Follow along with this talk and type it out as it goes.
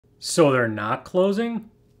So they're not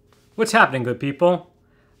closing? What's happening, good people?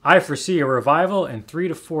 I foresee a revival in 3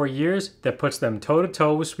 to 4 years that puts them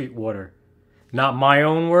toe-to-toe with Sweetwater. Not my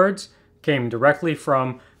own words, came directly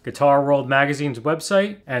from Guitar World Magazine's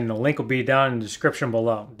website, and the link will be down in the description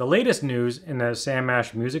below. The latest news in the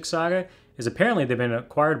samash music saga is apparently they've been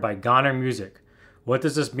acquired by Goner Music. What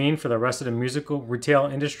does this mean for the rest of the musical retail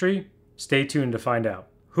industry? Stay tuned to find out.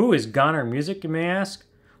 Who is Goner Music, you may ask?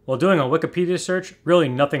 While doing a Wikipedia search, really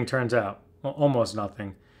nothing turns out. Well, almost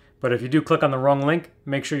nothing. But if you do click on the wrong link,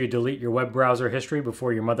 make sure you delete your web browser history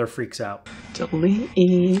before your mother freaks out.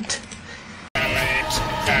 Delete.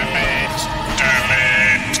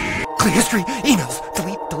 Clear history, emails,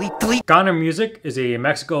 delete. Goner Music is a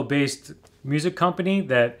Mexico-based music company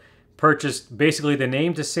that purchased basically the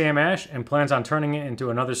name to Samash and plans on turning it into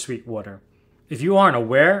another Sweetwater. If you aren't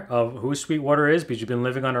aware of who Sweetwater is because you've been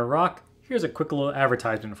living under a rock, here's a quick little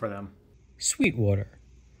advertisement for them. Sweetwater,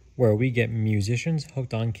 where we get musicians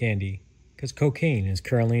hooked on candy, because cocaine is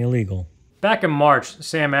currently illegal. Back in March,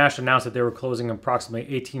 Samash announced that they were closing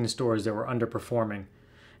approximately 18 stores that were underperforming. And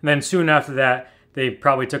then soon after that, they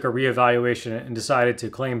probably took a reevaluation and decided to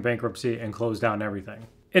claim bankruptcy and close down everything.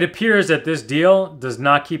 It appears that this deal does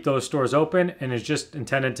not keep those stores open and is just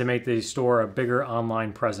intended to make the store a bigger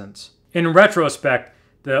online presence. In retrospect,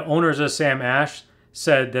 the owners of Samash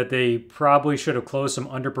said that they probably should have closed some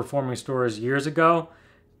underperforming stores years ago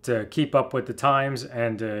to keep up with the times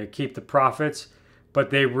and to keep the profits, but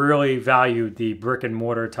they really valued the brick and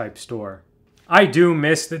mortar type store. I do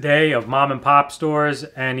miss the day of mom and pop stores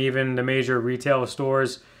and even the major retail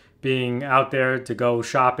stores being out there to go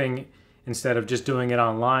shopping instead of just doing it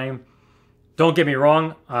online. Don't get me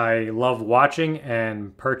wrong, I love watching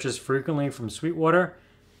and purchase frequently from Sweetwater.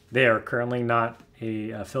 They are currently not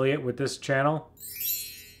an affiliate with this channel.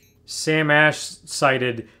 Samash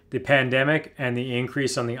cited the pandemic and the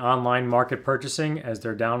increase on the online market purchasing as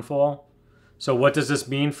their downfall. So what does this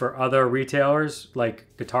mean for other retailers like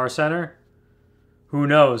Guitar Center? Who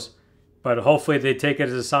knows? But hopefully they take it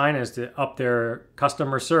as a sign as to up their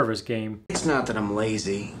customer service game. It's not that I'm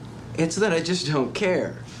lazy. It's that I just don't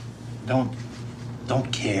care. Don't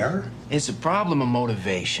care? It's a problem of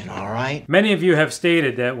motivation, all right? Many of you have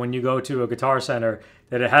stated that when you go to a Guitar Center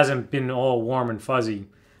that it hasn't been all warm and fuzzy.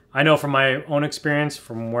 I know from my own experience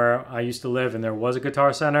from where I used to live and there was a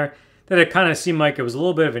Guitar Center that it kind of seemed like it was a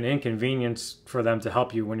little bit of an inconvenience for them to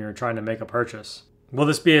help you when you're trying to make a purchase. Will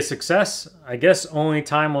this be a success? I guess only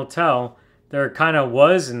time will tell. There kind of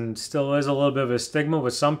was and still is a little bit of a stigma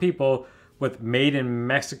with some people with made in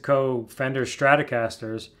Mexico Fender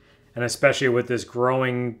Stratocasters, and especially with this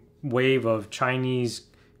growing wave of Chinese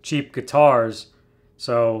cheap guitars.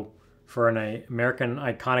 So for an American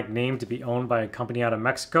iconic name to be owned by a company out of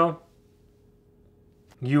Mexico.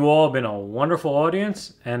 You all have been a wonderful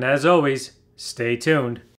audience, and as always, stay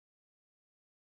tuned.